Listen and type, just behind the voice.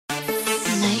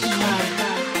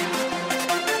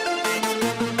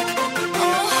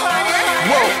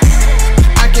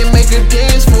her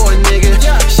dance for a nigga.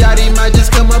 Shawty might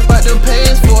just come up out them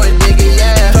pants for a nigga,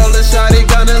 yeah. Told her shawty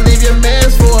gonna leave your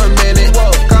mans for a minute.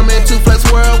 Come into Flex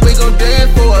World, we gon'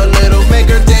 dance for a little. Make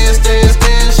her dance, dance,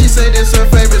 dance. She say this her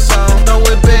favorite song.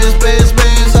 Throwing bands, bands,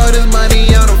 bands. All this money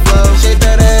on the floor. Shake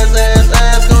that ass, ass,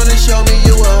 ass. Gonna show me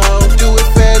you a hoe. Do it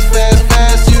fast, fast,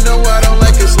 fast. You know I don't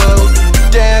like it slow.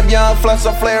 Damn, young Flex,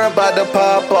 a flare about to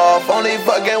pop off. Only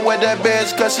fucking with that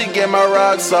bitch cause she get my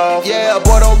rocks off. Yeah,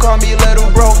 boy, don't call me little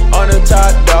bro on the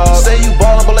top dog. Say you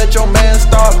ballin', but let your man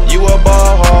stop. You a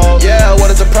ball hog. Yeah,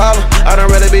 what is the problem? I don't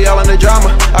really be all in the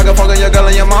drama. I can fuck on your girl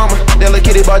and your mama. Then look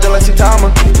kitty bar just like Saitama.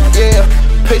 Yeah,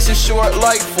 pace is short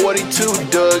like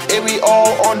 42, Doug. And we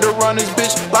all on the run this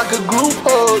bitch like a group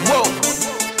hug. Whoa.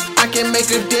 I can make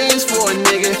her dance for a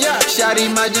nigga. Shawty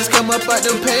might just come up out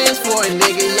them pants for a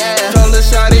nigga, yeah. Told her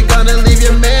shawty